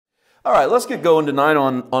All right, let's get going tonight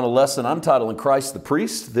on a lesson I'm titling Christ the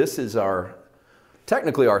Priest. This is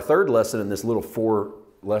technically our third lesson in this little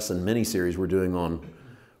 4-lesson mini-series we're doing on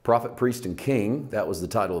Prophet, Priest, and King. That was the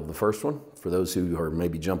title of the first one. For those who are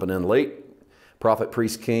maybe jumping in late, Prophet,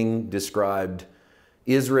 Priest, King described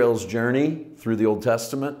Israel's journey through the Old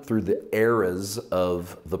Testament, through the eras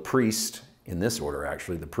of the priest, in this order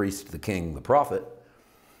actually, the priest, the king, the prophet.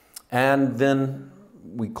 And then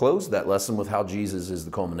we closed that lesson with how Jesus is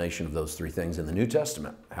the culmination of those three things in the New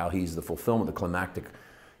Testament, how he's the fulfillment, the climactic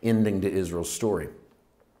ending to Israel's story.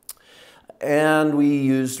 And we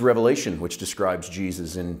used Revelation, which describes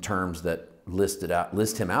Jesus in terms that list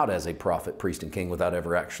him out as a prophet, priest, and king without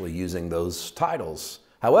ever actually using those titles.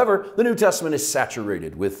 However, the New Testament is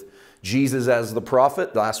saturated with Jesus as the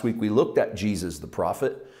prophet. Last week we looked at Jesus the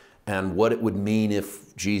prophet and what it would mean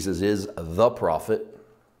if Jesus is the prophet.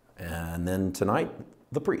 And then tonight,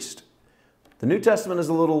 the priest. The New Testament is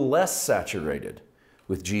a little less saturated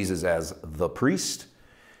with Jesus as the priest.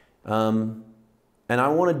 And I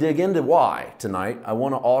want to dig into why tonight. I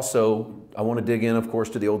want to dig in, of course,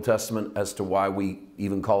 to the Old Testament as to why we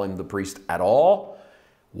even call him the priest at all.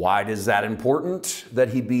 Why is that important that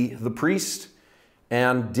he be the priest?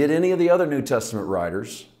 And did any of the other New Testament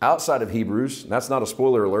writers outside of Hebrews, and that's not a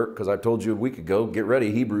spoiler alert because I told you a week ago, get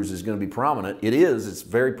ready, Hebrews is going to be prominent. It is, it's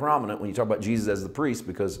very prominent when you talk about Jesus as the priest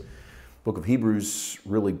because the book of Hebrews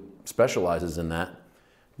really specializes in that.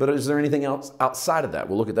 But is there anything else outside of that?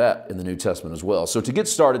 We'll look at that in the New Testament as well. So to get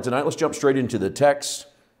started tonight, let's jump straight into the text,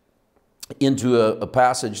 into a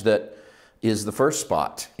passage that is the first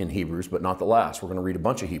spot in Hebrews, but not the last. We're going to read a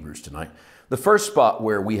bunch of Hebrews tonight. The first spot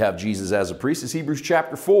where we have Jesus as a priest is Hebrews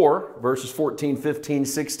chapter 4, verses 14, 15,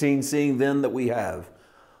 16, seeing then that we have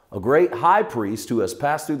a great high priest who has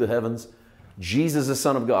passed through the heavens, Jesus the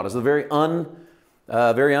Son of God. It's a very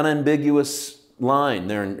unambiguous line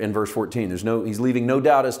there in verse 14. He's leaving no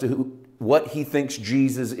doubt as to what he thinks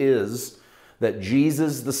Jesus is, that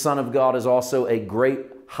Jesus the Son of God is also a great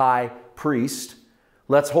high priest.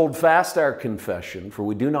 Let's hold fast our confession, for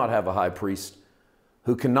we do not have a high priest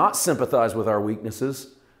who cannot sympathize with our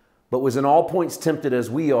weaknesses, but was in all points tempted as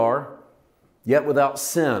we are, yet without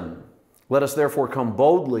sin. Let us therefore come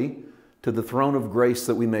boldly to the throne of grace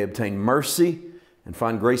that we may obtain mercy and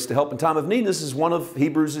find grace to help in time of need. This is one of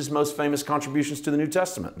Hebrews' most famous contributions to the New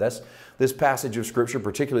Testament. That's this passage of Scripture,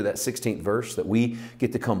 particularly that 16th verse, that we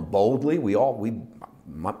get to come boldly.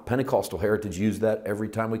 My Pentecostal heritage used that every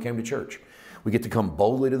time we came to church. We get to come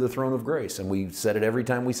boldly to the throne of grace, and we said it every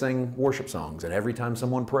time we sang worship songs, and every time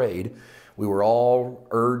someone prayed, we were all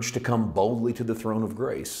urged to come boldly to the throne of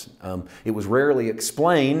grace. It was rarely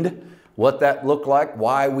explained what that looked like,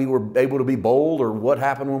 why we were able to be bold, or what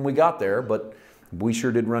happened when we got there, but we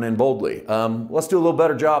sure did run in boldly. Let's do a little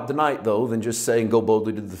better job tonight, though, than just saying go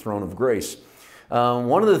boldly to the throne of grace.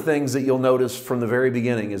 One of the things that you'll notice from the very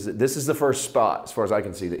beginning is that this is the first spot, as far as I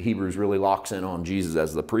can see, that Hebrews really locks in on Jesus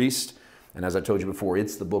as the priest. And as I told you before,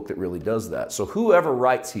 it's the book that really does that. So whoever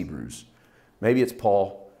writes Hebrews, maybe it's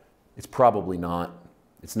Paul, it's probably not.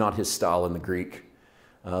 It's not his style in the Greek.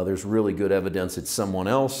 There's really good evidence it's someone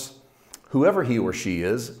else. Whoever he or she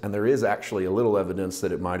is, and there is actually a little evidence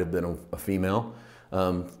that it might have been a female.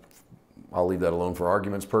 I'll leave that alone for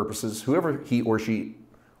argument's purposes. Whoever he or she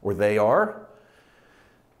or they are,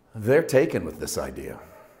 they're taken with this idea.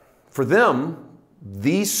 For them,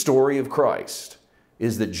 the story of Christ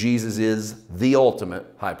is that Jesus is the ultimate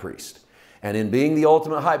high priest. And in being the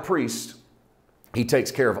ultimate high priest, he takes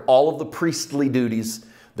care of all of the priestly duties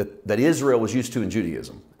that Israel was used to in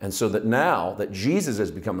Judaism. And so that now that Jesus has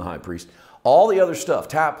become the high priest, all the other stuff,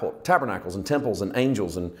 tabernacles and temples and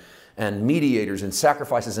angels and mediators and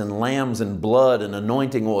sacrifices and lambs and blood and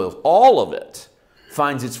anointing oils, all of it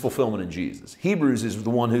finds its fulfillment in Jesus. Hebrews is the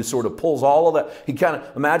one who sort of pulls all of that. He kind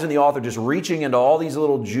of, imagine the author just reaching into all these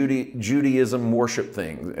little Judaism worship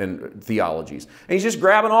things and theologies. And he's just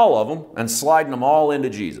grabbing all of them and sliding them all into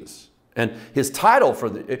Jesus. And his title for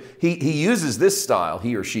he uses this style,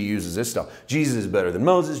 he or she uses this style. Jesus is better than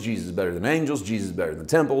Moses, Jesus is better than angels, Jesus is better than the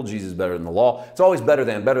temple, Jesus is better than the law. It's always better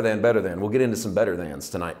than, better than, better than. We'll get into some better thans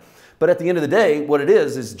tonight. But at the end of the day, what it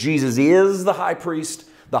is Jesus is the high priest,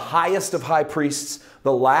 the highest of high priests,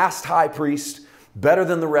 the last high priest, better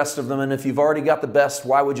than the rest of them. And if you've already got the best,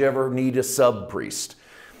 why would you ever need a sub-priest?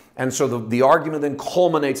 And so the argument then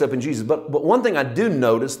culminates up in Jesus. But one thing I do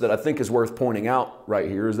notice that I think is worth pointing out right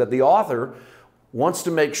here is that the author wants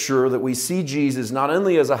to make sure that we see Jesus not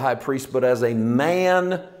only as a high priest, but as a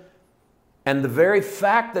man. And the very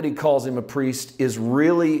fact that he calls him a priest is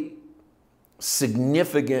really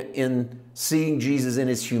significant in seeing Jesus in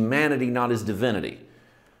his humanity, not his divinity.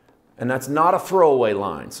 And that's not a throwaway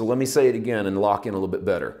line. So let me say it again and lock in a little bit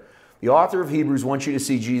better. The author of Hebrews wants you to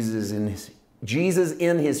see Jesus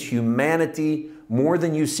in his humanity more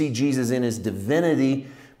than you see Jesus in his divinity,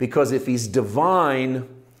 because if he's divine,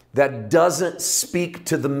 that doesn't speak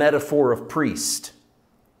to the metaphor of priest.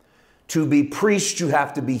 To be priest, you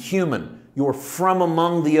have to be human. You're from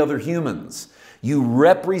among the other humans. You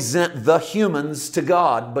represent the humans to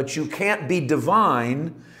God, but you can't be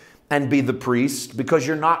divine and be the priest because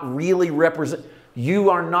you're not really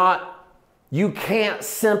you can't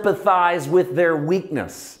sympathize with their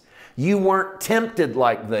weakness. You weren't tempted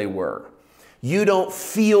like they were. You don't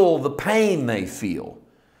feel the pain they feel.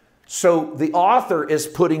 So the author is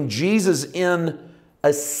putting Jesus in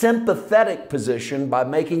a sympathetic position by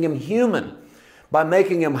making him human. By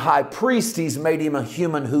making him high priest, he's made him a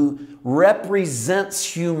human who represents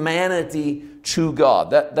humanity to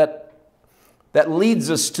God. That leads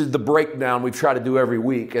us to the breakdown we try to do every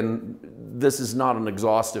week, and this is not an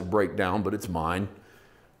exhaustive breakdown, but it's mine.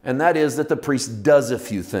 And that is that the priest does a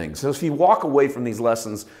few things. So if you walk away from these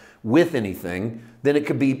lessons with anything, then it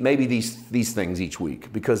could be maybe these things each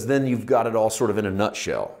week, because then you've got it all sort of in a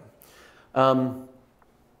nutshell.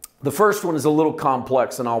 The first one is a little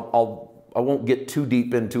complex, and I won't get too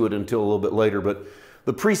deep into it until a little bit later, but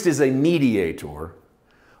the priest is a mediator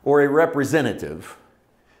or a representative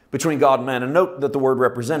between God and man. And note that the word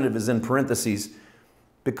representative is in parentheses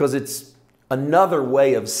because it's another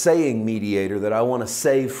way of saying mediator that I want to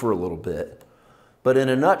save for a little bit. But in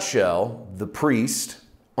a nutshell, the priest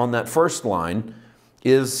on that first line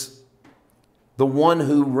is the one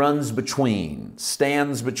who runs between,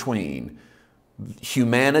 stands between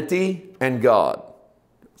humanity and God.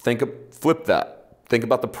 Flip that. Think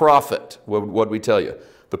about the prophet. What did we tell you?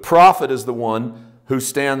 The prophet is the one who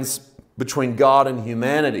stands between God and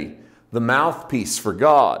humanity, the mouthpiece for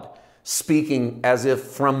God, speaking as if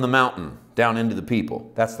from the mountain down into the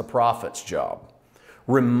people. That's the prophet's job.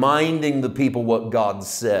 Reminding the people what God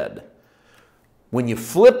said. When you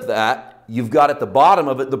flip that, you've got at the bottom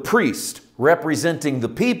of it the priest representing the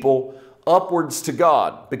people upwards to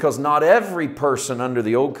God, because not every person under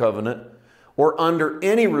the old covenant or under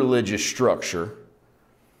any religious structure,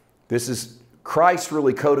 Christ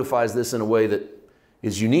really codifies this in a way that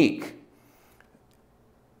is unique.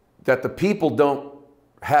 That the people don't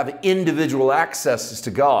have individual accesses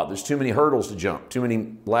to God. There's too many hurdles to jump, too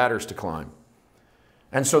many ladders to climb.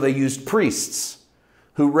 And so they used priests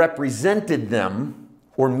who represented them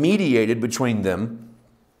or mediated between them,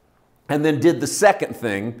 and then did the second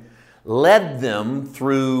thing, led them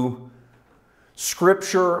through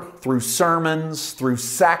Scripture, through sermons, through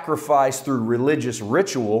sacrifice, through religious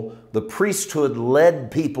ritual. The priesthood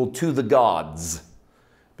led people to the gods,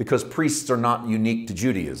 because priests are not unique to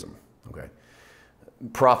Judaism. Okay,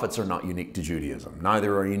 prophets are not unique to Judaism.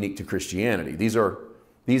 Neither are unique to Christianity. These are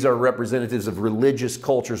representatives of religious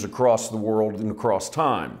cultures across the world and across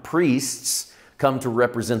time. Priests come to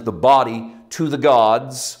represent the body to the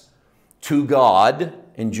gods, to God,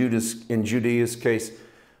 in Judea's case,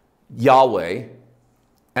 Yahweh.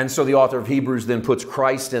 And so the author of Hebrews then puts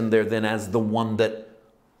Christ in there then as the one that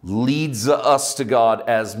leads us to God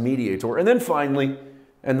as mediator. And then finally,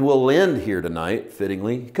 and we'll end here tonight,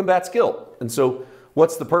 fittingly, combats guilt. And so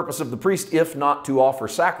what's the purpose of the priest if not to offer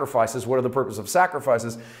sacrifices? What are the purpose of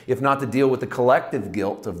sacrifices if not to deal with the collective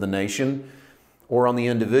guilt of the nation, or on the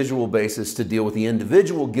individual basis to deal with the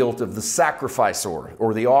individual guilt of the sacrificer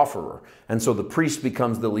or the offerer? And so the priest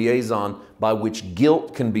becomes the liaison by which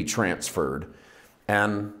guilt can be transferred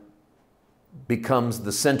and becomes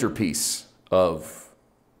the centerpiece of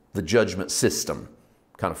the judgment system.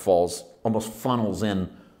 Kind of almost funnels in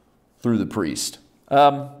through the priest.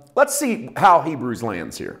 Let's see how Hebrews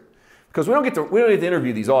lands here, because we don't get to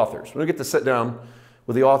interview these authors. We don't get to sit down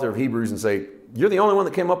with the author of Hebrews and say, you're the only one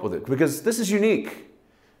that came up with it, because this is unique.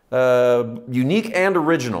 Unique and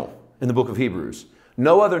original in the book of Hebrews.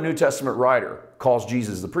 No other New Testament writer calls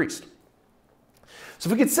Jesus the priest. So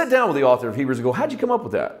if we could sit down with the author of Hebrews and go, how'd you come up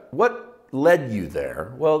with that? What led you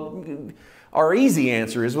there? Well, our easy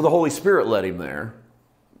answer is, well, the Holy Spirit led him there.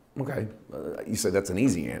 Okay, you say that's an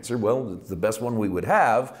easy answer. Well, it's the best one we would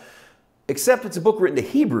have, except it's a book written to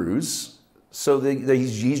Hebrews, so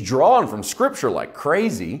he's drawn from Scripture like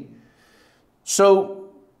crazy. So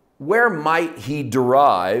where might he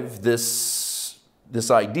derive this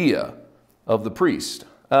idea of the priest?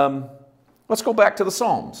 Let's go back to the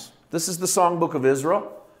Psalms. This is the songbook of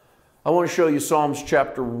Israel. I want to show you Psalms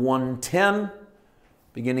chapter 110,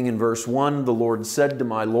 beginning in verse 1. The Lord said to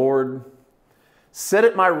my Lord, sit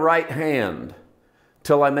at my right hand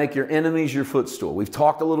till I make your enemies your footstool. We've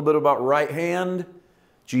talked a little bit about right hand.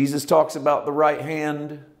 Jesus talks about the right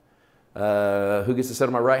hand. Who gets to sit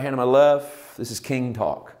at my right hand and my left? This is king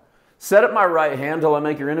talk. Set at my right hand till I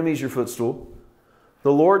make your enemies your footstool.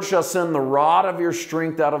 The Lord shall send the rod of your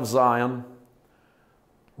strength out of Zion.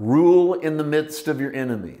 Rule in the midst of your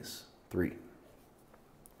enemies. 3.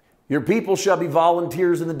 Your people shall be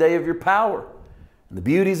volunteers in the day of your power. And the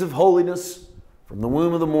beauties of holiness, from the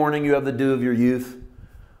womb of the morning you have the dew of your youth.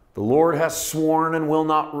 The Lord has sworn and will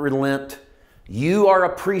not relent. You are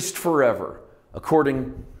a priest forever,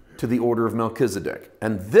 according to the order of Melchizedek.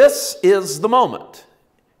 And this is the moment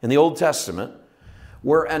in the Old Testament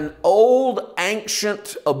where an old,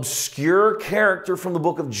 ancient, obscure character from the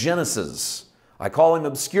book of Genesis, I call him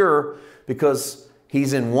obscure because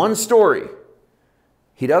he's in one story.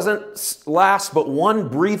 He doesn't last but one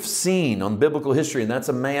brief scene on biblical history, and that's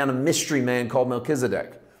a mystery man called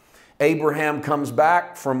Melchizedek. Abraham comes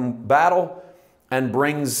back from battle and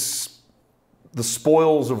brings the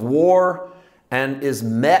spoils of war and is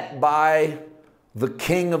met by the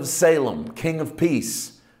king of Salem, king of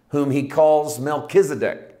peace, whom he calls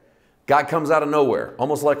Melchizedek. Guy comes out of nowhere,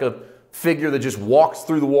 almost like a figure that just walks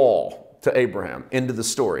through the wall to Abraham into the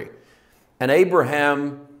story. And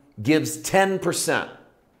Abraham gives 10%.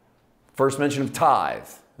 First mention of tithe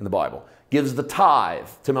in the Bible. Gives the tithe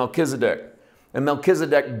to Melchizedek. And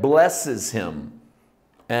Melchizedek blesses him.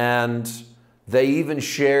 And they even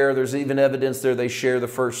share, there's even evidence there, they share the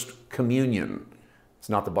first communion. It's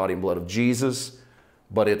not the body and blood of Jesus,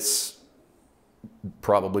 but it's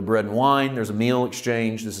probably bread and wine. There's a meal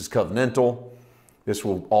exchange. This is covenantal. This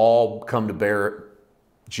will all come to bear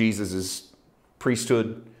Jesus'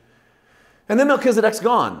 priesthood. And then Melchizedek's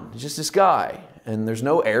gone. It's just this guy. And there's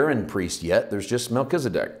no Aaron priest yet. There's just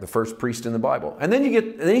Melchizedek, the first priest in the Bible. And then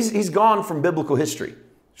he's gone from biblical history.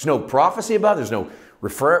 There's no prophecy about it. There's no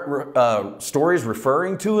stories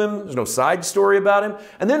referring to him. There's no side story about him.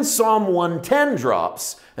 And then Psalm 110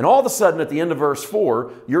 drops. And all of a sudden at the end of verse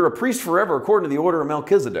 4, you're a priest forever according to the order of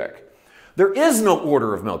Melchizedek. There is no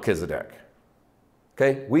order of Melchizedek.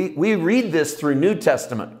 Okay? We read this through New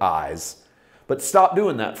Testament eyes. But stop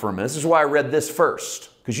doing that for a minute. This is why I read this first.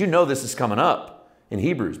 Because you know this is coming up in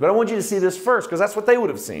Hebrews. But I want you to see this first because that's what they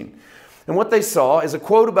would have seen. And what they saw is a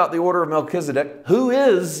quote about the order of Melchizedek. Who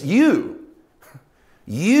is you?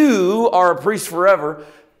 You are a priest forever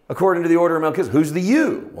according to the order of Melchizedek. Who's the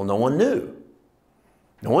you? Well, no one knew.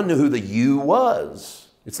 No one knew who the you was.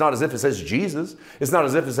 It's not as if it says Jesus. It's not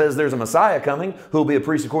as if it says there's a Messiah coming who will be a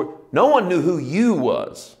priest according. No one knew who you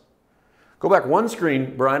was. Go back one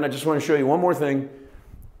screen, Brian. I just want to show you one more thing.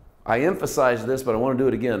 I emphasize this, but I want to do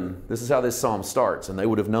it again. This is how this psalm starts, and they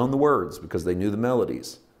would have known the words because they knew the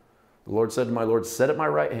melodies. The Lord said to my Lord, sit at my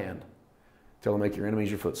right hand till I make your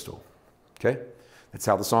enemies your footstool. Okay? That's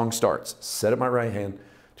how the song starts. Sit at my right hand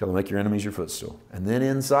till I make your enemies your footstool. And then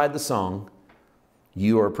inside the song,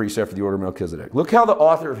 you are a priest after the order of Melchizedek. Look how the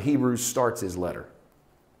author of Hebrews starts his letter.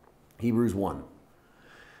 Hebrews 1.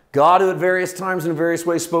 God, who at various times and in various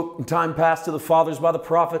ways spoke in time past to the fathers by the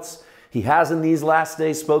prophets, he has in these last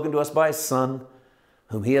days spoken to us by his Son,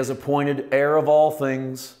 whom he has appointed heir of all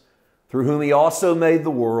things, through whom he also made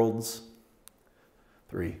the worlds.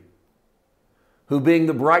 3. Who being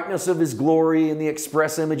the brightness of his glory and the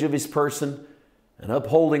express image of his person, and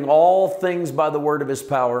upholding all things by the word of his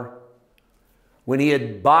power, when he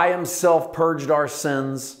had by himself purged our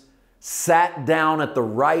sins, sat down at the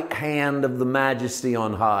right hand of the majesty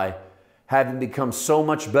on high, having become so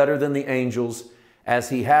much better than the angels, as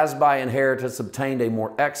he has by inheritance obtained a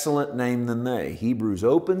more excellent name than they. Hebrews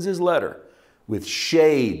opens his letter with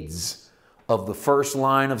shades of the first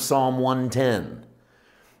line of Psalm 110,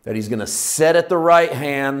 that he's going to sit at the right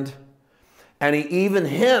hand, and he even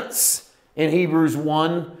hints in Hebrews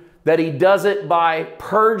 1 that he does it by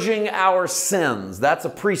purging our sins. That's a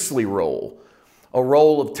priestly role, a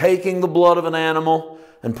role of taking the blood of an animal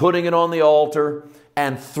and putting it on the altar,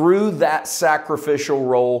 and through that sacrificial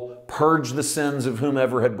role, purge the sins of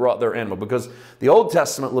whomever had brought their animal. Because the Old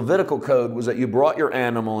Testament Levitical code was that you brought your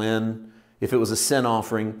animal in, if it was a sin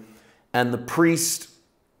offering, and the priest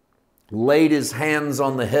laid his hands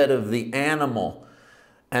on the head of the animal,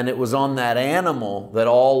 and it was on that animal that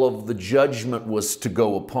all of the judgment was to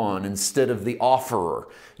go upon instead of the offerer.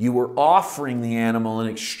 You were offering the animal in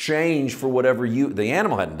exchange for whatever the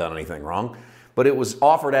animal hadn't done anything wrong, but it was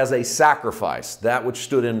offered as a sacrifice, that which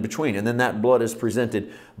stood in between. And then that blood is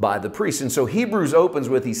presented by the priest. And so Hebrews opens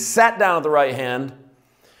with, he sat down at the right hand,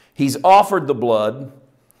 he's offered the blood.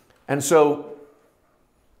 And so,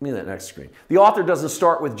 give me that next screen. The author doesn't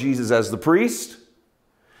start with Jesus as the priest,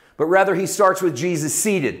 but rather he starts with Jesus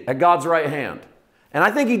seated at God's right hand. And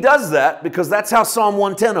I think he does that because that's how Psalm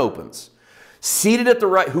 110 opens. Seated at the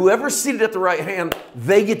right, whoever's seated at the right hand,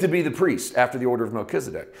 they get to be the priest after the order of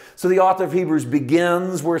Melchizedek. So the author of Hebrews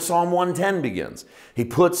begins where Psalm 110 begins. He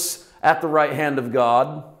puts at the right hand of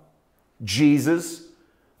God, Jesus,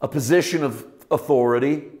 a position of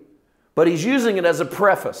authority, but he's using it as a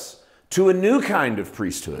preface to a new kind of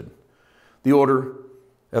priesthood, the order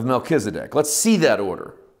of Melchizedek. Let's see that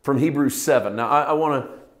order from Hebrews 7. Now, I want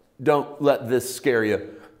to, don't let this scare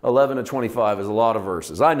you. 11 to 25 is a lot of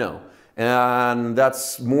verses, I know. And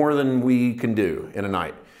that's more than we can do in a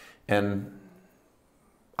night. And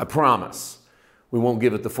I promise we won't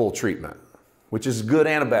give it the full treatment, which is a good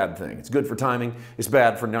and a bad thing. It's good for timing. It's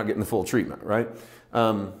bad for not getting the full treatment, right?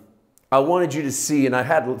 I wanted you to see, and I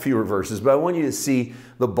had fewer verses, but I want you to see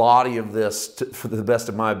the body of this for the best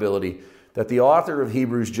of my ability, that the author of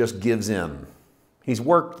Hebrews just gives in. He's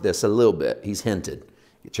worked this a little bit. He's hinted.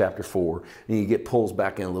 Chapter 4, and you get pulls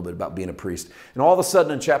back in a little bit about being a priest. And all of a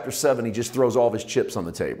sudden in chapter 7, he just throws all of his chips on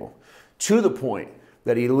the table to the point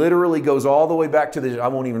that he literally goes all the way back to I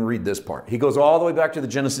won't even read this part. He goes all the way back to the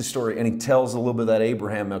Genesis story, and he tells a little bit of that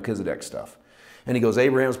Abraham Melchizedek stuff. And he goes,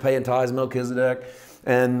 Abraham's paying tithes, Melchizedek,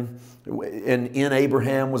 and in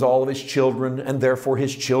Abraham was all of his children, and therefore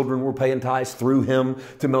his children were paying tithes through him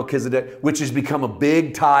to Melchizedek, which has become a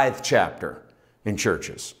big tithe chapter in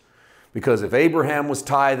churches. Because if Abraham was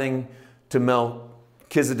tithing to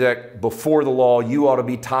Melchizedek before the law, you ought to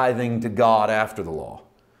be tithing to God after the law.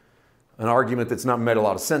 An argument that's not made a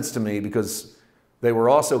lot of sense to me, because they were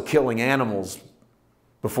also killing animals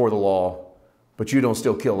before the law, but you don't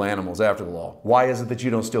still kill animals after the law. Why is it that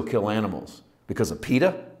you don't still kill animals? Because of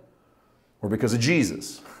PETA or because of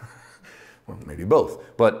Jesus? Well, maybe both,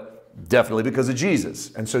 but definitely because of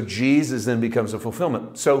Jesus. And so Jesus then becomes a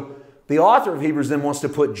fulfillment. So the author of Hebrews then wants to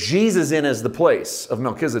put Jesus in as the place of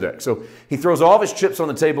Melchizedek. So he throws all of his chips on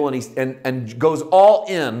the table and goes all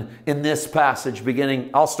in this passage beginning,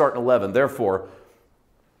 I'll start in 11. Therefore,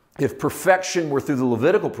 if perfection were through the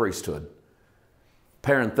Levitical priesthood,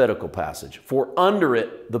 parenthetical passage, for under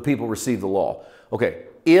it the people receive the law. Okay,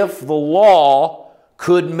 if the law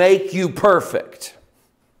could make you perfect,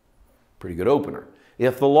 pretty good opener.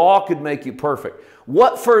 If the law could make you perfect,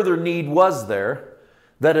 what further need was there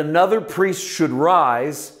that another priest should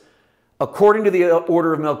rise according to the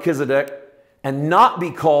order of Melchizedek and not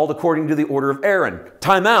be called according to the order of Aaron?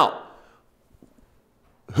 Time out.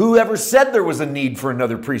 Whoever said there was a need for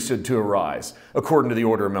another priesthood to arise according to the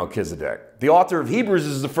order of Melchizedek? The author of Hebrews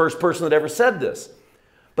is the first person that ever said this.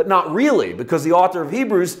 But not really, because the author of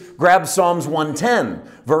Hebrews grabs Psalms 110,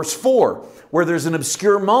 verse 4, where there's an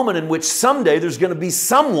obscure moment in which someday there's going to be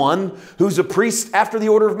someone who's a priest after the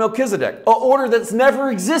order of Melchizedek, an order that's never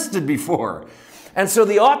existed before. And so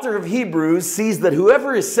the author of Hebrews sees that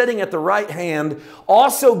whoever is sitting at the right hand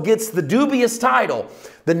also gets the dubious title,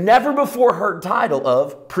 the never before heard title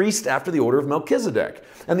of priest after the order of Melchizedek.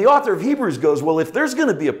 And the author of Hebrews goes, well, if there's going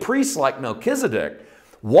to be a priest like Melchizedek,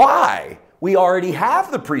 why? We already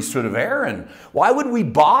have the priesthood of Aaron. Why would we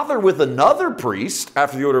bother with another priest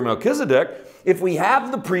after the order of Melchizedek if we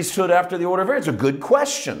have the priesthood after the order of Aaron? It's a good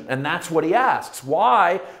question, and that's what he asks.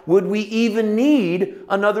 Why would we even need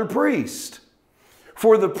another priest?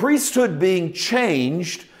 For the priesthood being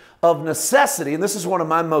changed of necessity, and this is one of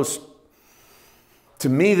my most, to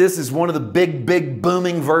me, this is one of the big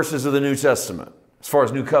booming verses of the New Testament, as far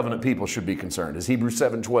as New Covenant people should be concerned, is Hebrews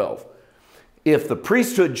 7:12. If the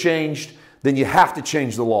priesthood changed, then you have to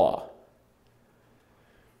change the law.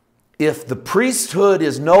 If the priesthood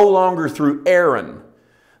is no longer through Aaron,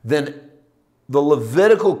 then the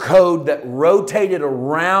Levitical code that rotated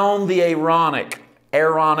around the Aaronic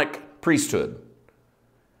priesthood,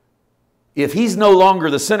 if he's no longer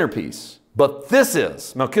the centerpiece, but this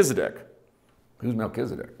is Melchizedek. Who's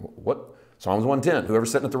Melchizedek? What? Psalms 110,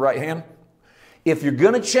 whoever's sitting at the right hand. If you're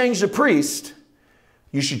going to change the priest,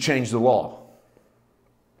 you should change the law.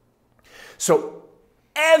 So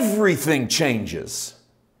everything changes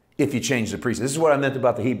if you change the priest. This is what I meant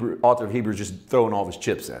about the author of Hebrews just throwing all of his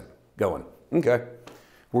chips in, going, okay,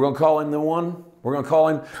 we're going to call him the one. We're going to call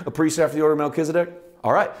him a priest after the order of Melchizedek.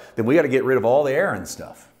 All right, then we got to get rid of all the Aaron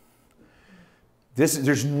stuff.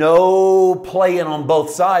 There's no playing on both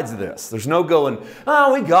sides of this. There's no going,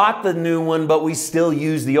 oh, we got the new one, but we still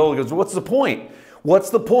use the old. He goes, what's the point? What's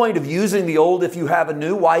the point of using the old if you have a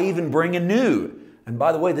new? Why even bring a new? And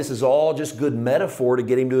by the way, this is all just good metaphor to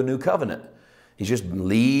get him to a new covenant. He's just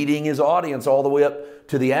leading his audience all the way up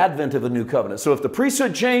to the advent of a new covenant. So if the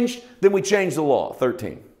priesthood changed, then we change the law.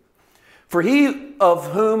 13. For he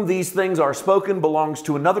of whom these things are spoken belongs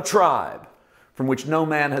to another tribe, from which no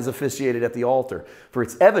man has officiated at the altar. For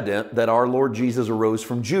it's evident that our Lord Jesus arose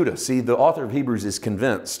from Judah. See, the author of Hebrews is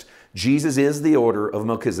convinced Jesus is the order of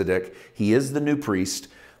Melchizedek. He is the new priest.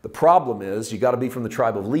 The problem is you got to be from the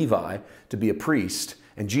tribe of Levi to be a priest.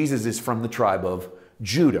 And Jesus is from the tribe of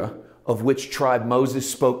Judah, of which tribe Moses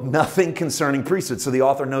spoke nothing concerning priesthood. So the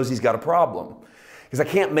author knows he's got a problem. Because I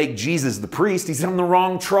can't make Jesus the priest. He's from the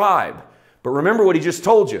wrong tribe. But remember what he just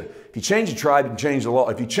told you. If you change the tribe, you can change the law.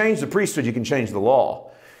 If you change the priesthood, you can change the law.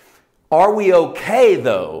 Are we okay,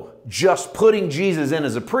 though, just putting Jesus in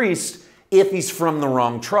as a priest if he's from the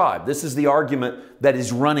wrong tribe? This is the argument that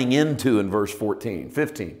is running into in verse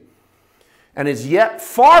 15. And is yet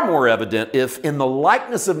far more evident if in the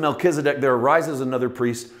likeness of Melchizedek there arises another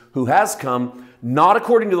priest who has come, not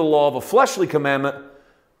according to the law of a fleshly commandment,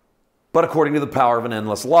 but according to the power of an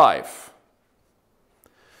endless life.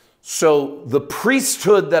 So the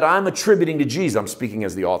priesthood that I'm attributing to Jesus, I'm speaking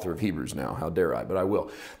as the author of Hebrews now, how dare I, but I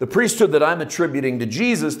will. The priesthood that I'm attributing to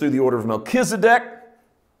Jesus through the order of Melchizedek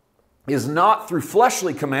is not through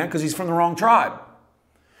fleshly command because he's from the wrong tribe,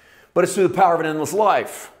 but it's through the power of an endless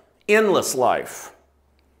life. Endless life.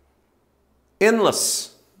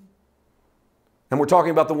 Endless. And we're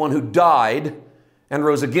talking about the one who died and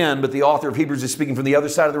rose again, but the author of Hebrews is speaking from the other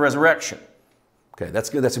side of the resurrection. Okay,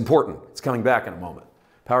 that's good. That's important. It's coming back in a moment.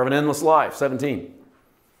 Power of an endless life, 17.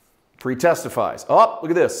 For he testifies. Oh,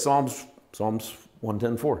 look at this. Psalms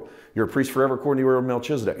 110:4. You're a priest forever according to the order of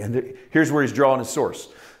Melchizedek. And here's where he's drawing his source.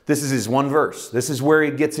 This is his one verse. This is where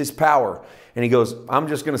he gets his power. And he goes, I'm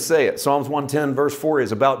just going to say it. Psalms 110 verse 4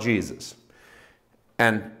 is about Jesus.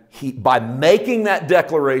 And by making that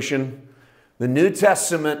declaration, the New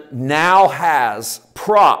Testament now has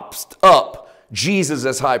propped up Jesus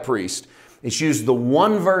as high priest. It's used the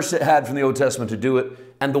one verse it had from the Old Testament to do it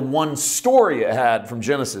and the one story it had from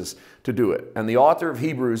Genesis to do it. And the author of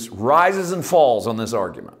Hebrews rises and falls on this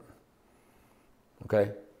argument.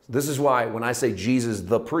 Okay? This is why when I say Jesus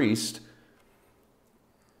the priest,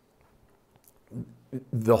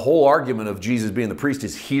 the whole argument of Jesus being the priest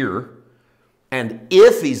is here. And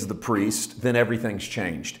if he's the priest, then everything's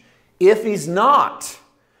changed. If he's not,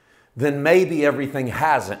 then maybe everything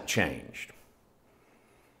hasn't changed.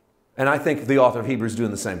 And I think the author of Hebrews is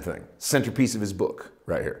doing the same thing. Centerpiece of his book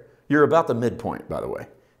right here. You're about the midpoint, by the way,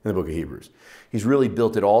 in the book of Hebrews. He's really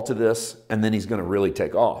built it all to this, and then he's going to really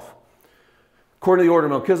take off. According to the order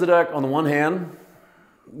of Melchizedek, on the one hand,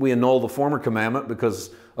 we annul the former commandment because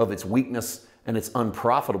of its weakness and its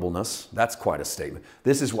unprofitableness. That's quite a statement.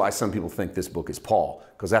 This is why some people think this book is Paul,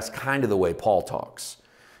 because that's kind of the way Paul talks.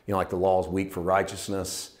 You know, like the law is weak for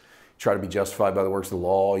righteousness. Try to be justified by the works of the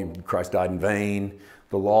law. Christ died in vain.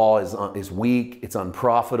 The law is weak. It's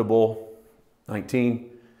unprofitable. 19.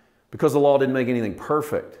 Because the law didn't make anything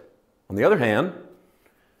perfect. On the other hand,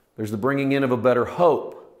 there's the bringing in of a better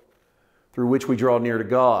hope through which we draw near to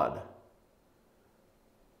God.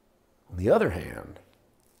 On the other hand,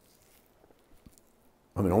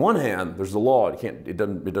 on one hand, there's the law. It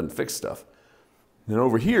doesn't fix stuff. And then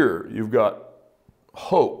over here, you've got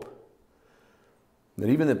hope. That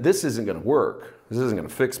even if this isn't going to work, this isn't going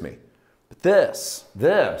to fix me, but this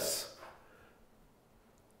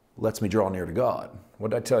lets me draw near to God.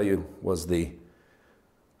 What did I tell you was the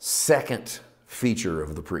second feature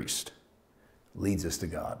of the priest? Leads us to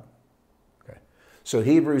God. Okay. So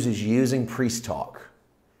Hebrews is using priest talk,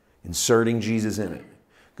 inserting Jesus in it.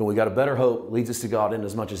 And we got a better hope, leads us to God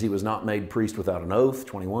inasmuch as he was not made priest without an oath,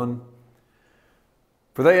 21.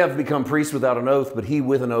 For they have become priests without an oath, but he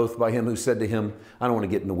with an oath by him who said to him, I don't want to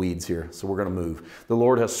get in the weeds here, so we're going to move. The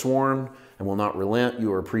Lord has sworn and will not relent.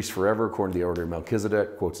 You are a priest forever, according to the order of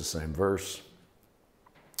Melchizedek. Quotes the same verse.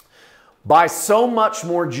 By so much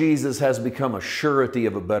more Jesus has become a surety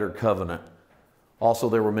of a better covenant. Also,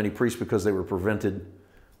 there were many priests because they were prevented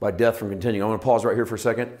by death from continuing. I'm going to pause right here for a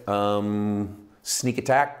second. Sneak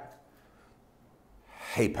attack.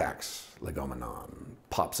 Hapax legomenon.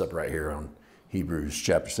 Pops up right here on Hebrews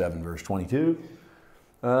chapter 7, verse 22.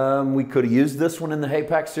 We could have used this one in the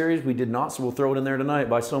Hapax series. We did not, so we'll throw it in there tonight.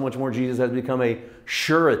 By so much more, Jesus has become a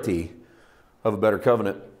surety of a better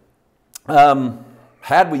covenant.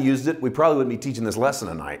 Had we used it, we probably wouldn't be teaching this lesson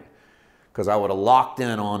tonight because I would have locked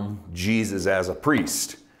in on Jesus as a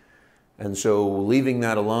priest. And so leaving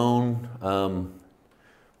that alone,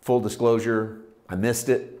 full disclosure, I missed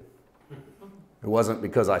it. It wasn't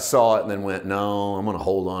because I saw it and then went, no, I'm going to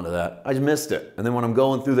hold on to that. I just missed it. And then when I'm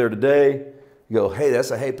going through there today, you go, hey, that's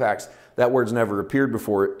a hapax. That word's never appeared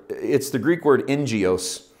before. It's the Greek word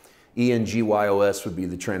engios. E-N-G-Y-O-S would be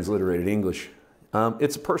the transliterated English.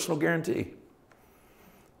 It's a personal guarantee.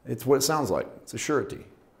 It's what it sounds like. It's a surety.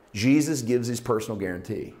 Jesus gives his personal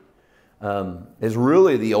guarantee. It's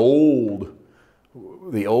really the old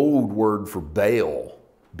word for bail,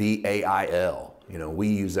 B-A-I-L. You know, we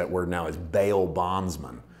use that word now as bail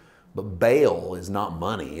bondsman. But bail is not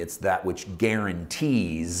money. It's that which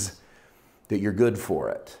guarantees that you're good for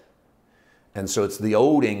it. And so it's the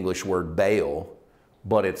old English word bail,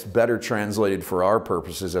 but it's better translated for our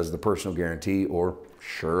purposes as the personal guarantee or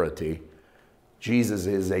surety. Jesus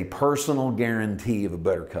is a personal guarantee of a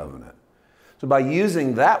better covenant. So by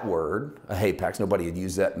using that word, a hapax, nobody had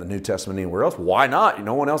used that in the New Testament anywhere else. Why not?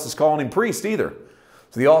 No one else is calling him priest either.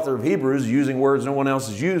 So the author of Hebrews is using words no one else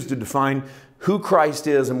has used to define who Christ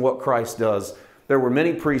is and what Christ does. There were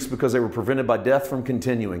many priests because they were prevented by death from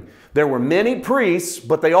continuing. There were many priests,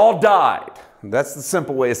 but they all died. That's the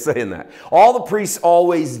simple way of saying that. All the priests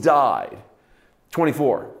always died.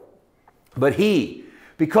 24. But he,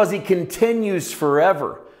 because he continues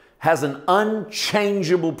forever, has an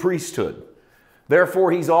unchangeable priesthood.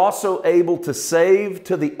 Therefore, he's also able to save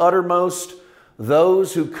to the uttermost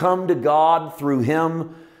those who come to God through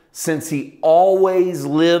him, since he always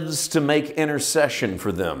lives to make intercession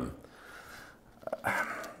for them.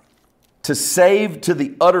 To save to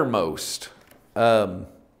the uttermost, to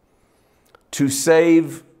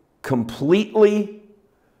save completely,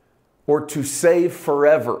 or to save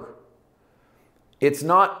forever. It's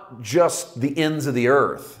not just the ends of the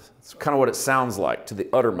earth. It's kind of what it sounds like, to the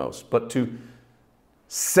uttermost, but to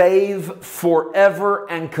save forever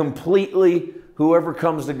and completely whoever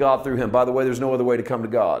comes to God through him. By the way, there's no other way to come to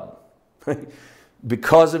God.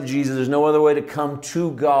 Because of Jesus, there's no other way to come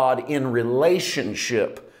to God in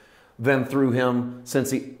relationship than through him,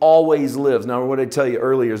 since he always lives. Now, what I tell you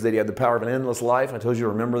earlier is that he had the power of an endless life. I told you to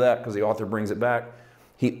remember that because the author brings it back.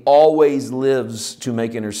 He always lives to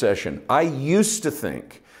make intercession. I used to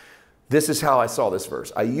think, this is how I saw this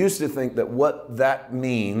verse. I used to think that what that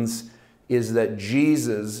means is that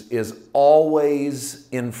Jesus is always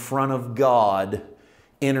in front of God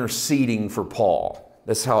interceding for Paul.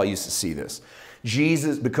 That's how I used to see this.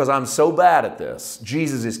 Jesus, because I'm so bad at this,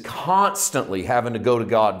 Jesus is constantly having to go to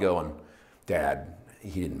God going, Dad,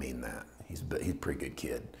 he didn't mean that. He's a pretty good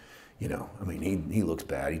kid. You know, I mean, he looks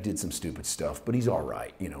bad. He did some stupid stuff, but he's all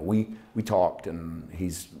right. You know, we talked and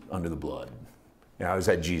he's under the blood. I always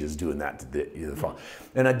had Jesus doing that to the Father.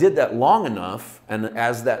 And I did that long enough, and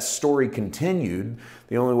as that story continued,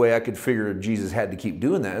 the only way I could figure Jesus had to keep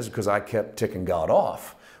doing that is because I kept ticking God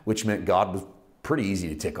off, which meant God was pretty easy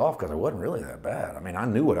to tick off because I wasn't really that bad. I mean, I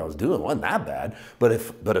knew what I was doing. It wasn't that bad. But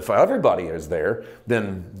if everybody is there,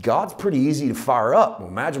 then God's pretty easy to fire up. Well,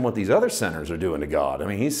 imagine what these other sinners are doing to God. I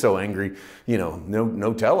mean, he's so angry, you know,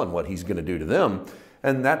 no telling what he's going to do to them.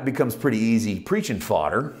 And that becomes pretty easy preaching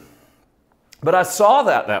fodder. But I saw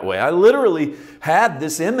that way. I literally had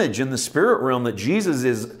this image in the spirit realm that Jesus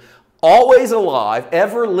is always alive,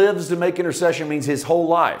 ever lives to make intercession, means his whole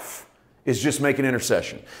life is just making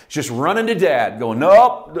intercession. It's just running to Dad going,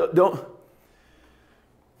 nope, don't.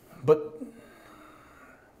 But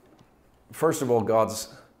first of all, God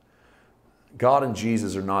and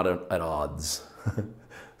Jesus are not at odds.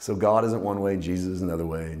 So God isn't one way, Jesus is another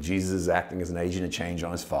way. And Jesus is acting as an agent of change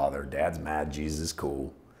on his Father. Dad's mad, Jesus is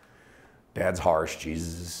cool. Dad's harsh,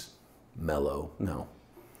 Jesus is mellow. No,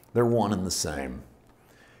 they're one and the same.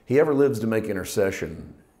 He ever lives to make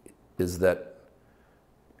intercession is that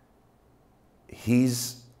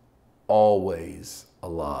he's always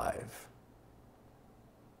alive.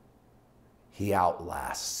 He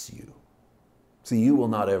outlasts you. See, you will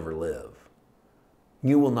not ever live.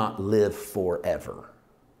 You will not live forever.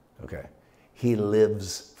 Okay? He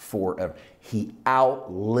lives forever. He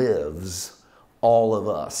outlives all of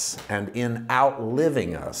us. And in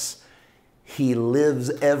outliving us, he lives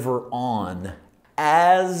ever on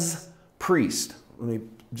as priest. Let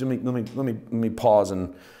me pause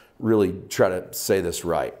and really try to say this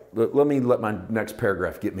right. Let me let my next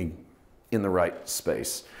paragraph get me in the right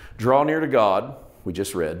space. Draw near to God, we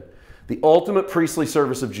just read. The ultimate priestly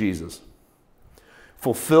service of Jesus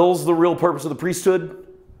fulfills the real purpose of the priesthood,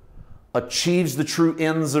 achieves the true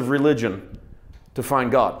ends of religion to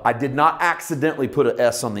find God. I did not accidentally put an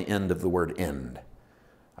S on the end of the word end.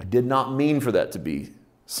 I did not mean for that to be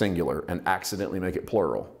singular and accidentally make it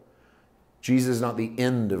plural. Jesus is not the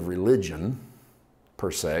end of religion,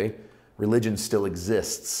 per se. Religion still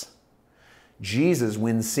exists. Jesus,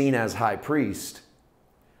 when seen as high priest,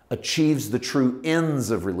 achieves the true ends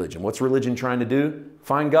of religion. What's religion trying to do?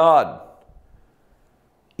 Find God.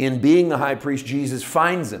 In being the high priest, Jesus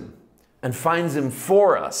finds him and finds him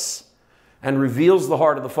for us and reveals the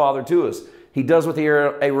heart of the Father to us. He does what the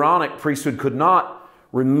Aaronic priesthood could not,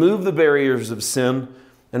 remove the barriers of sin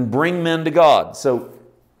and bring men to God. So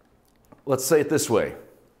let's say it this way.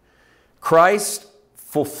 Christ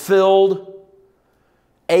fulfilled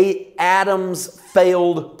Adam's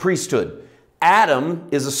failed priesthood. Adam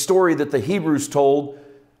is a story that the Hebrews told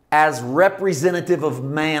as representative of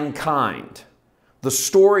mankind. The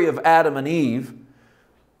story of Adam and Eve,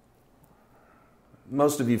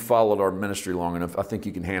 most of you followed our ministry long enough, I think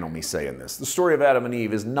you can handle me saying this. The story of Adam and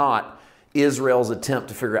Eve is not Israel's attempt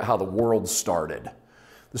to figure out how the world started.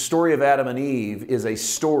 The story of Adam and Eve is a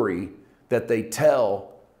story that they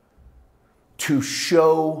tell to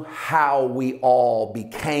show how we all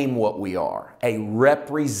became what we are. A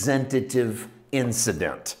representative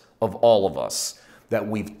incident of all of us. That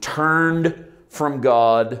we've turned from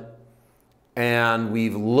God and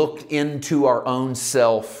we've looked into our own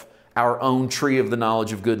self, our own tree of the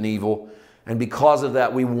knowledge of good and evil. And because of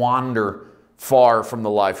that, we wander far from the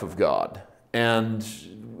life of God. And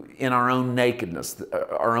in our own nakedness,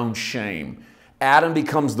 our own shame. Adam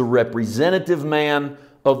becomes the representative man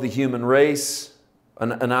of the human race,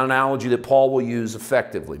 an analogy that Paul will use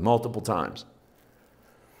effectively multiple times.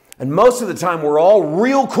 And most of the time, we're all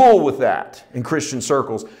real cool with that in Christian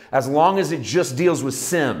circles, as long as it just deals with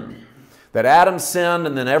sin. That Adam sinned,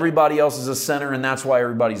 and then everybody else is a sinner, and that's why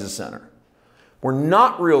everybody's a sinner. We're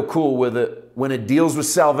not real cool with it when it deals with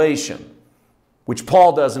salvation, which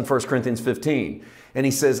Paul does in 1 Corinthians 15. And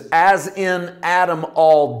he says, as in Adam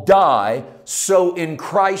all die, so in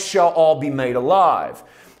Christ shall all be made alive.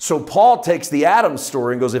 So Paul takes the Adam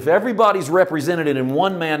story and goes, if everybody's represented in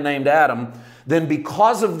one man named Adam, then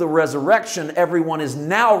because of the resurrection, everyone is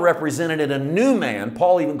now represented in a new man.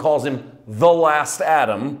 Paul even calls him the last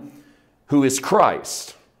Adam, who is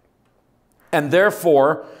Christ. And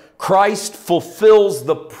therefore, Christ fulfills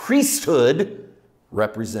the priesthood,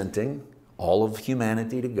 representing all of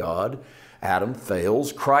humanity to God. Adam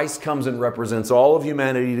fails. Christ comes and represents all of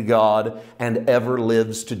humanity to God and ever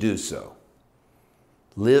lives to do so.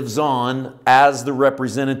 Lives on as the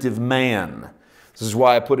representative man. This is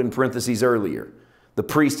why I put in parentheses earlier. The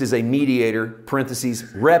priest is a mediator,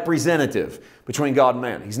 parentheses, representative between God and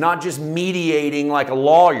man. He's not just mediating like a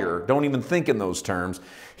lawyer. Don't even think in those terms.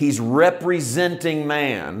 He's representing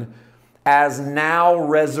man as now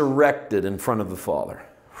resurrected in front of the Father.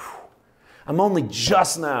 I'm only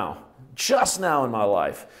just now in my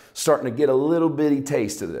life, starting to get a little bitty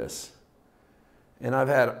taste of this. And I've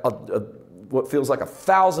had what feels like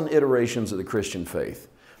 1,000 iterations of the Christian faith.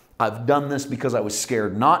 I've done this because I was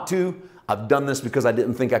scared not to. I've done this because I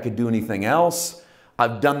didn't think I could do anything else.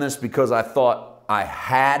 I've done this because I thought I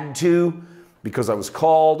had to, because I was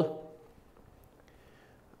called.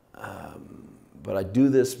 But I do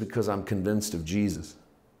this because I'm convinced of Jesus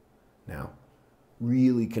now.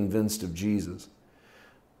 Really convinced of Jesus.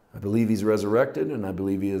 I believe He's resurrected and I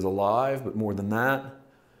believe He is alive, but more than that,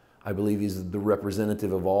 I believe He's the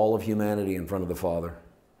representative of all of humanity in front of the Father.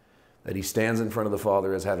 That He stands in front of the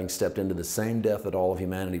Father as having stepped into the same death that all of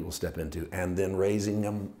humanity will step into, and then raising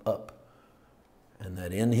them up. And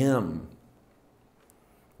that in Him,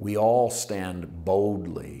 we all stand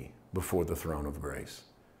boldly before the throne of grace,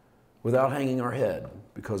 without hanging our head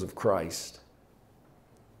because of Christ.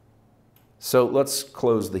 So let's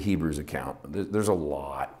close the Hebrews account. There's a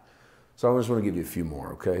lot. So I just want to give you a few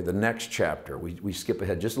more, okay? The next chapter, we skip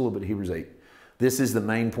ahead just a little bit, Hebrews 8. This is the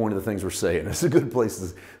main point of the things we're saying. It's a good place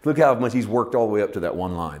to look how much he's worked all the way up to that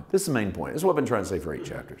one line. This is the main point. This is what I've been trying to say for 8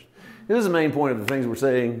 chapters. This is the main point of the things we're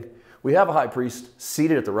saying. We have a high priest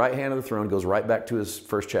seated at the right hand of the throne. Goes right back to his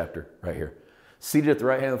first chapter right here. Seated at the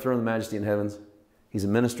right hand of the throne of the majesty in heavens. He's a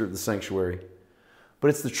minister of the sanctuary. But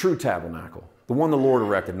it's the true tabernacle. The one the Lord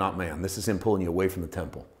erected, not man. This is Him pulling you away from the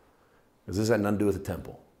temple. Because this had nothing to do with the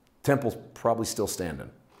temple. Temple's probably still standing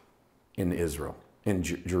in Israel, in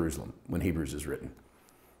Jerusalem, when Hebrews is written.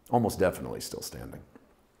 Almost definitely still standing.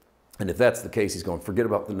 And if that's the case, he's going, forget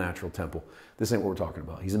about the natural temple. This ain't what we're talking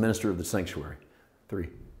about. He's a minister of the sanctuary. 3.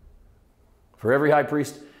 For every high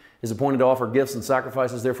priest is appointed to offer gifts and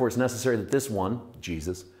sacrifices. Therefore, it's necessary that this one,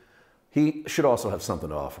 Jesus, he should also have something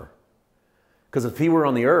to offer. Because if he were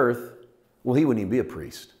on the earth, well, he wouldn't even be a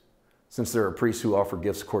priest, since there are priests who offer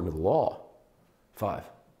gifts according to the law. 5.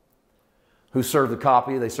 Who serve the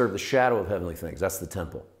copy, they serve the shadow of heavenly things. That's the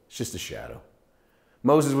temple. It's just a shadow.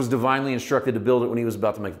 Moses was divinely instructed to build it when he was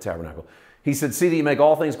about to make the tabernacle. He said, see that you make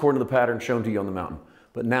all things according to the pattern shown to you on the mountain.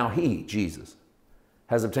 But now he, Jesus,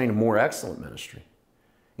 has obtained a more excellent ministry,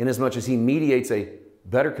 inasmuch as he mediates a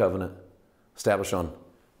better covenant established on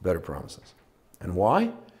better promises. And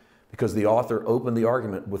why? Because the author opened the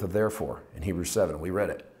argument with a therefore in Hebrews 7. We read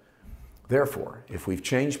it. Therefore, if we've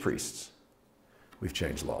changed priests, we've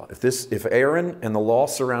changed law. If Aaron and the law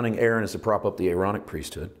surrounding Aaron is to prop up the Aaronic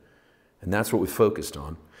priesthood, and that's what we focused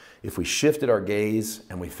on, if we shifted our gaze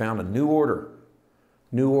and we found a new order.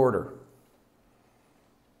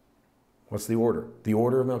 What's the order? The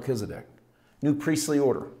order of Melchizedek. New priestly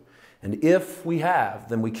order. And if we have,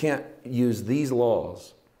 then we can't use these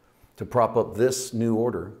laws to prop up this new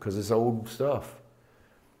order because it's old stuff.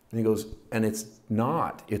 And he goes, and it's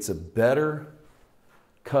not. It's a better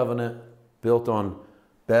covenant built on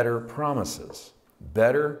better promises.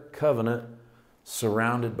 Better covenant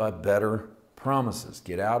surrounded by better promises.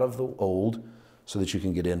 Get out of the old so that you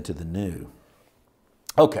can get into the new.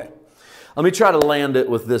 Okay, let me try to land it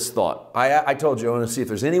with this thought. I told you I want to see if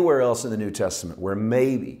there's anywhere else in the New Testament where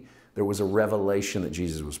maybe there was a revelation that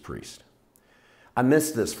Jesus was priest. I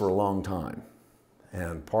missed this for a long time.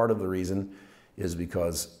 And part of the reason is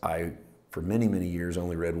because I, for many, many years,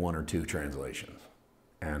 only read 1 or 2 translations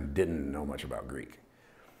and didn't know much about Greek.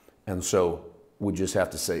 And so would just have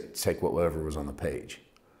to take whatever was on the page.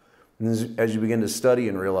 And as you begin to study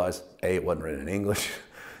and realize, A, it wasn't written in English,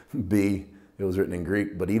 B, it was written in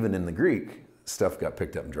Greek, but even in the Greek, stuff got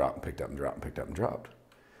picked up and dropped and picked up and dropped and picked up and dropped.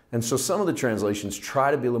 And so some of the translations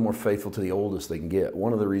try to be a little more faithful to the oldest they can get.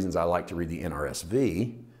 One of the reasons I like to read the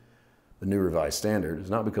NRSV, the New Revised Standard, is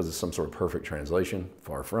not because it's some sort of perfect translation,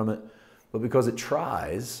 far from it, but because it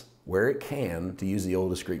tries, where it can, to use the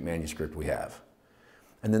oldest Greek manuscript we have.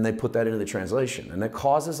 And then they put that into the translation. And that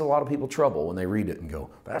causes a lot of people trouble when they read it and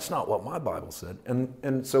go, that's not what my Bible said.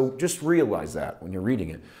 And so just realize that when you're reading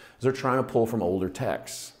it, is they're trying to pull from older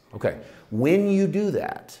texts. Okay, when you do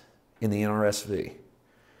that in the NRSV,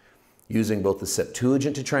 using both the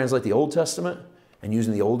Septuagint to translate the Old Testament and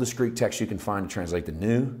using the oldest Greek text you can find to translate the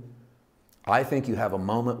New, I think you have a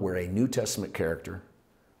moment where a New Testament character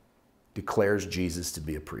declares Jesus to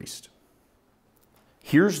be a priest.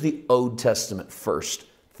 Here's the Old Testament first.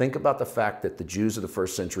 Think about the fact that the Jews of the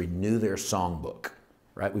first century knew their songbook,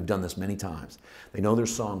 right? We've done this many times. They know their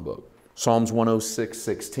songbook. Psalms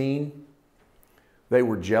 106:16. They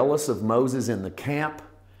were jealous of Moses in the camp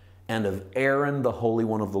and of Aaron, the Holy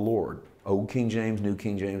One of the Lord. Old King James, New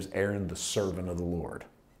King James, Aaron, the servant of the Lord.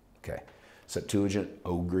 Okay. Septuagint,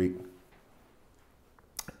 Old Greek.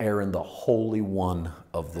 Aaron, the Holy One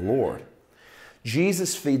of the Lord.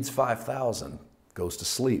 Jesus feeds 5,000, goes to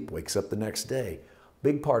sleep, wakes up the next day.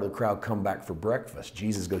 Big part of the crowd come back for breakfast.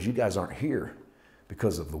 Jesus goes, you guys aren't here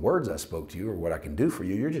because of the words I spoke to you or what I can do for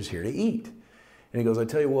you. You're just here to eat. And he goes, I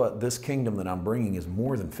tell you what, this kingdom that I'm bringing is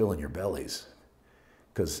more than filling your bellies.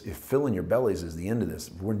 Because if filling your bellies is the end of this,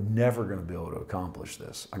 we're never going to be able to accomplish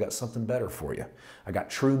this. I got something better for you. I got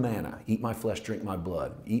true manna. Eat my flesh, drink my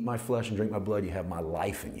blood. Eat my flesh and drink my blood, you have my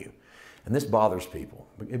life in you. And this bothers people.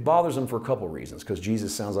 It bothers them for a couple of reasons, because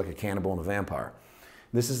Jesus sounds like a cannibal and a vampire.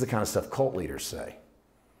 This is the kind of stuff cult leaders say.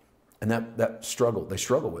 And they struggle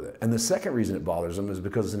with it. And the second reason it bothers them is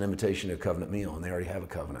because it's an invitation to a covenant meal, and they already have a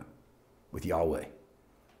covenant with Yahweh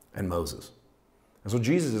and Moses. And so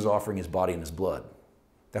Jesus is offering his body and his blood.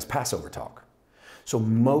 That's Passover talk. So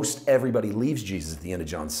most everybody leaves Jesus at the end of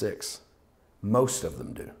John 6. Most of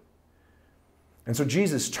them do. And so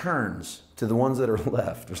Jesus turns to the ones that are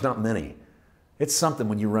left. There's not many. It's something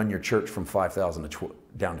when you run your church from 5,000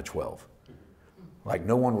 down to 12. Like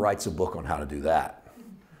no one writes a book on how to do that.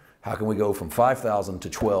 How can we go from 5,000 to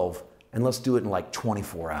 12 and let's do it in like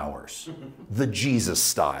 24 hours? The Jesus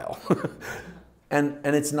style. And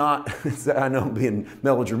it's not, I know I'm being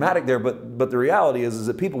melodramatic there, but the reality is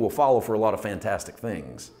that people will follow for a lot of fantastic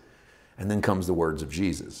things. And then comes the words of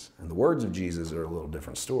Jesus. And the words of Jesus are a little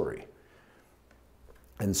different story.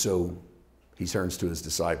 And so he turns to his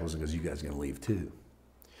disciples and goes, you guys are going to leave too.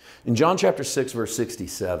 In John chapter 6, verse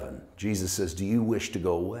 67, Jesus says, do you wish to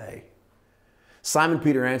go away? Simon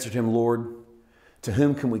Peter answered him, Lord, to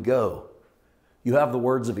whom can we go? You have the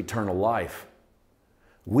words of eternal life.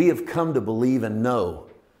 We have come to believe and know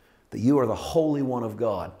that you are the Holy One of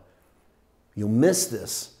God. You'll miss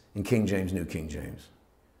this in King James, New King James,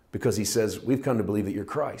 because he says, we've come to believe that you're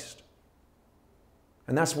Christ.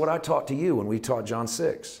 And that's what I taught to you when we taught John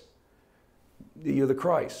 6. You're the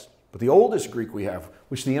Christ. But the oldest Greek we have,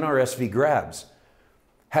 which the NRSV grabs,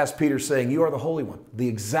 has Peter saying, you are the Holy One. The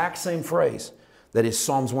exact same phrase that is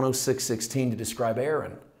Psalms 106:16 to describe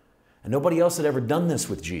Aaron. And nobody else had ever done this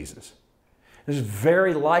with Jesus. It's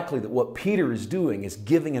very likely that what Peter is doing is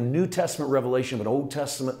giving a New Testament revelation of an Old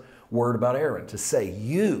Testament word about Aaron to say,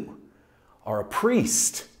 you are a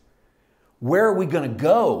priest. Where are we going to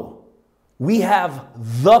go? We have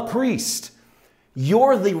the priest.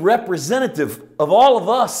 You're the representative of all of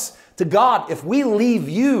us to God. If we leave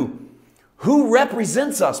you, who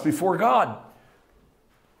represents us before God?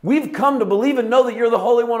 We've come to believe and know that you're the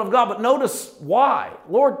Holy One of God, but notice why.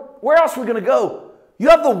 Lord, where else are we going to go? You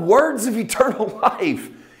have the words of eternal life.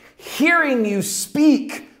 Hearing you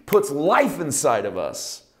speak puts life inside of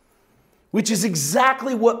us, which is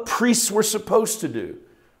exactly what priests were supposed to do.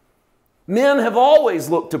 Men have always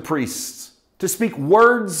looked to priests to speak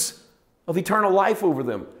words of eternal life over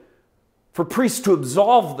them, for priests to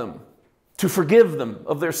absolve them, to forgive them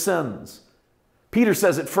of their sins. Peter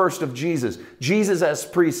says it first of Jesus. Jesus as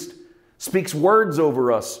priest speaks words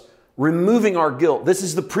over us, removing our guilt. This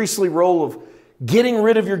is the priestly role of getting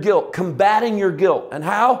rid of your guilt, combating your guilt. And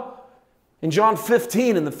how? In John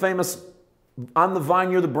 15, in the famous "I'm the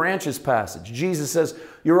vine, you're the branches" passage, Jesus says,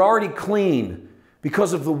 you're already clean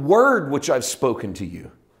because of the word which I've spoken to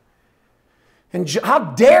you. And how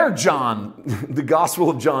dare John, the Gospel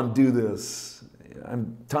of John, do this?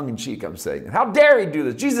 I'm tongue-in-cheek, I'm saying. How dare he do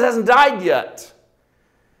this? Jesus hasn't died yet.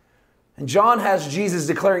 And John has Jesus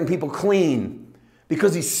declaring people clean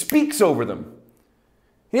because he speaks over them.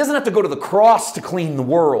 He doesn't have to go to the cross to clean the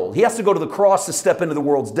world. He has to go to the cross to step into the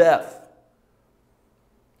world's death.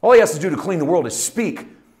 All he has to do to clean the world is speak,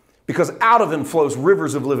 because out of him flows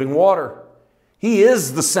rivers of living water. He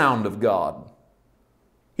is the sound of God.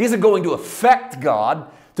 He isn't going to affect God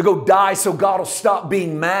to go die so God will stop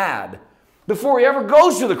being mad. Before he ever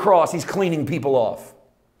goes to the cross, he's cleaning people off.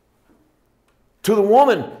 To the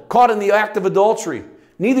woman caught in the act of adultery,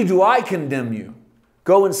 neither do I condemn you.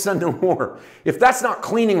 Go and sin no more. If that's not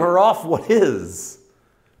cleaning her off, what is?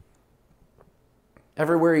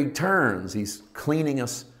 Everywhere he turns, he's cleaning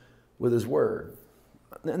us with his word.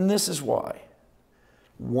 And this is why,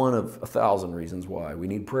 one of 1,000 reasons why we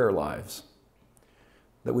need prayer lives,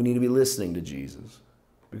 that we need to be listening to Jesus.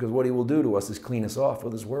 Because what he will do to us is clean us off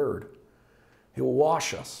with his word. He will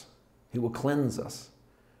wash us. He will cleanse us.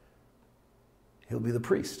 He'll be the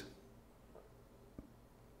priest.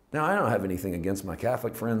 Now, I don't have anything against my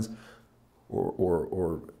Catholic friends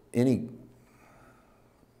or any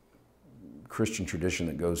Christian tradition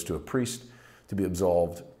that goes to a priest to be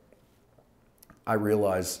absolved. I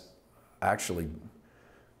realize, actually,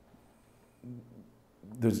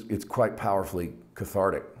 it's quite powerfully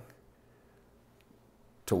cathartic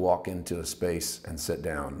to walk into a space and sit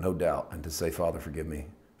down, no doubt, and to say, Father, forgive me,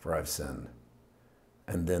 for I've sinned.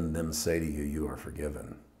 And then them say to you, you are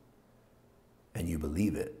forgiven. And you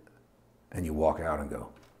believe it. And you walk out and go,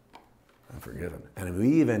 I'm forgiven. And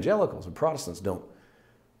we evangelicals and Protestants don't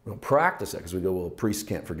practice that, because we go, well, a priest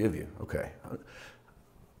can't forgive you. Okay.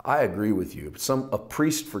 I agree with you. A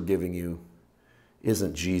priest forgiving you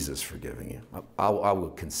isn't Jesus forgiving you. I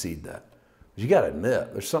will concede that. But you got to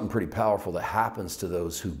admit, there's something pretty powerful that happens to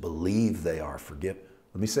those who believe they are forgiven.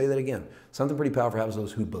 Let me say that again. Something pretty powerful happens to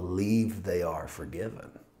those who believe they are forgiven.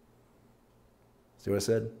 See what I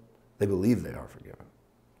said? They believe they are forgiven.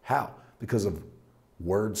 How? Because of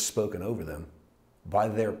words spoken over them by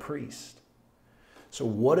their priest. So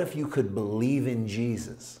what if you could believe in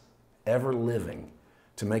Jesus, ever living,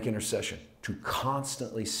 to make intercession, to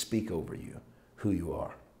constantly speak over you who you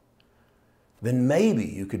are? Then maybe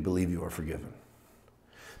you could believe you are forgiven.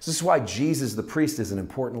 So this is why Jesus the priest is an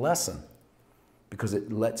important lesson, because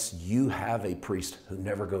it lets you have a priest who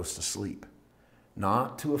never goes to sleep,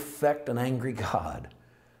 not to affect an angry God,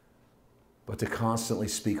 but to constantly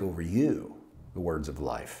speak over you the words of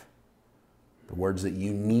life, the words that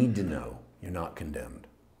you need to know you're not condemned.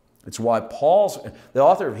 It's why the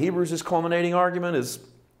author of Hebrews' culminating argument is,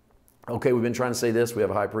 okay, we've been trying to say this, we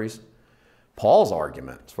have a high priest. Paul's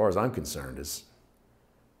argument, as far as I'm concerned, is,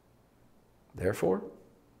 therefore,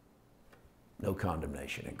 no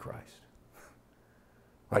condemnation in Christ.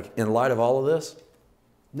 Like, in light of all of this,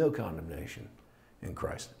 no condemnation in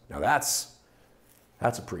Christ. Now that's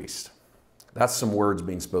a priest. That's some words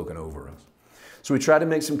being spoken over us. So we try to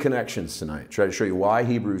make some connections tonight. Try to show you why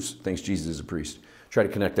Hebrews thinks Jesus is a priest. Try to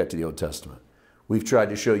connect that to the Old Testament. We've tried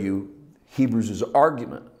to show you Hebrews'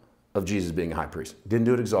 argument of Jesus being a high priest. Didn't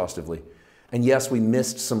do it exhaustively. And yes, we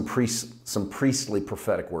missed some priestly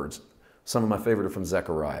prophetic words. Some of my favorite are from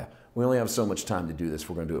Zechariah. We only have so much time to do this.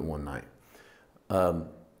 We're going to do it in one night.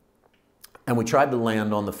 And we tried to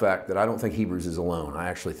land on the fact that I don't think Hebrews is alone. I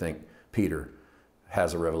actually think Peter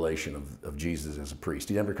has a revelation of Jesus as a priest.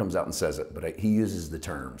 He never comes out and says it, but he uses the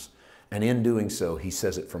terms. And in doing so, he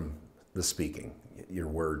says it from the speaking. Your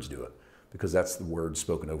words do it, because that's the word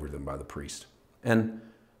spoken over them by the priest. And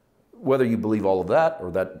whether you believe all of that,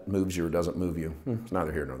 or that moves you or doesn't move you, it's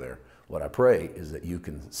neither here nor there. What I pray is that you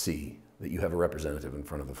can see that you have a representative in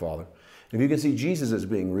front of the Father. And if you can see Jesus as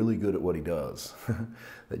being really good at what he does,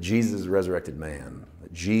 that Jesus is a resurrected man,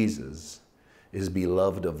 that Jesus is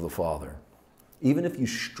beloved of the Father, even if you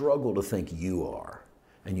struggle to think you are,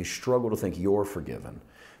 and you struggle to think you're forgiven,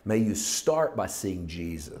 may you start by seeing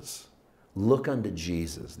Jesus. Look unto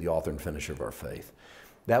Jesus, the author and finisher of our faith.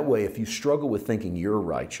 That way, if you struggle with thinking you're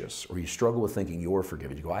righteous or you struggle with thinking you're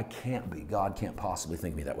forgiven, you go, I can't be. God can't possibly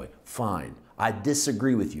think me that way. Fine. I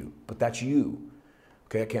disagree with you, but that's you.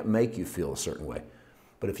 Okay, I can't make you feel a certain way.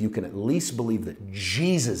 But if you can at least believe that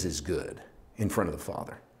Jesus is good in front of the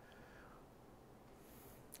Father,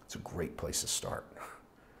 it's a great place to start.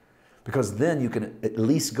 Because then you can at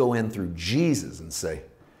least go in through Jesus and say,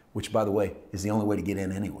 which, by the way, is the only way to get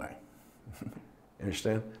in anyway.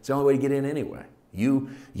 Understand? It's the only way to get in anyway.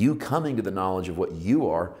 You coming to the knowledge of what you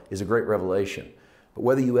are is a great revelation. But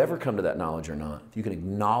whether you ever come to that knowledge or not, if you can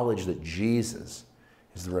acknowledge that Jesus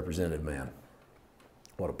is the representative man,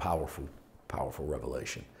 what a powerful, powerful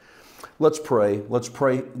revelation. Let's pray. Let's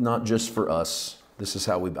pray not just for us. This is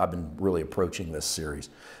how I've been really approaching this series.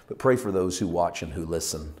 But pray for those who watch and who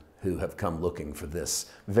listen, who have come looking for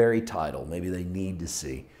this very title. Maybe they need to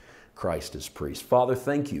see Christ as priest. Father,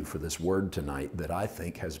 thank you for this word tonight that I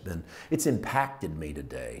think it's impacted me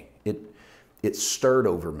today. It stirred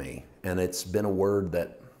over me, and it's been a word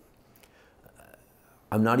that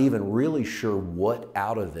I'm not even really sure what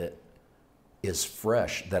out of it is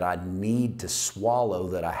fresh that I need to swallow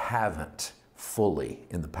that I haven't fully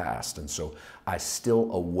in the past. And so I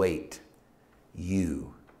still await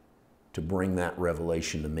you to bring that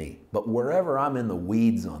revelation to me. But wherever I'm in the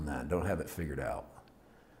weeds on that, don't have it figured out,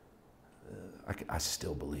 I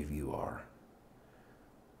still believe you are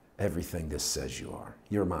everything this says you are.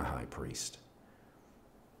 You're my high priest.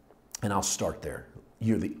 And I'll start there.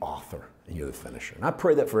 You're the author and you're the finisher. And I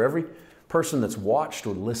pray that for every person that's watched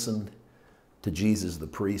or listened to Jesus the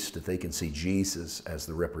priest, that they can see Jesus as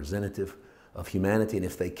the representative of humanity. And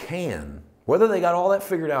if they can, whether they got all that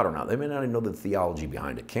figured out or not, they may not even know the theology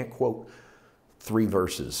behind it, can't quote 3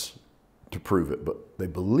 verses to prove it, but they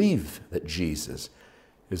believe that Jesus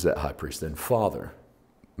is that high priest. Then, Father,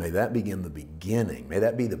 may that begin the beginning. May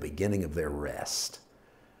that be the beginning of their rest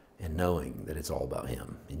in knowing that it's all about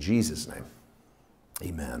Him. In Jesus' name,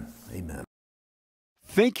 amen. Amen.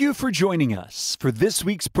 Thank you for joining us for this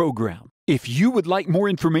week's program. If you would like more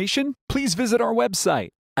information, please visit our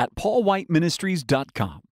website at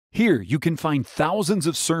paulwhiteministries.com. Here you can find thousands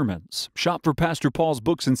of sermons, shop for Pastor Paul's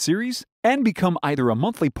books and series, and become either a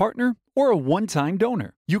monthly partner or a one-time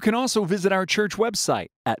donor. You can also visit our church website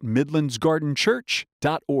at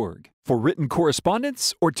midlandsgardenchurch.org. For written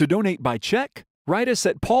correspondence or to donate by check, write us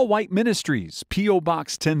at Paul White Ministries, P.O.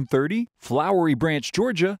 Box 1030, Flowery Branch,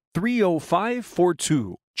 Georgia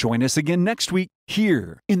 30542. Join us again next week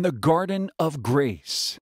here in the Garden of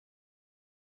Grace.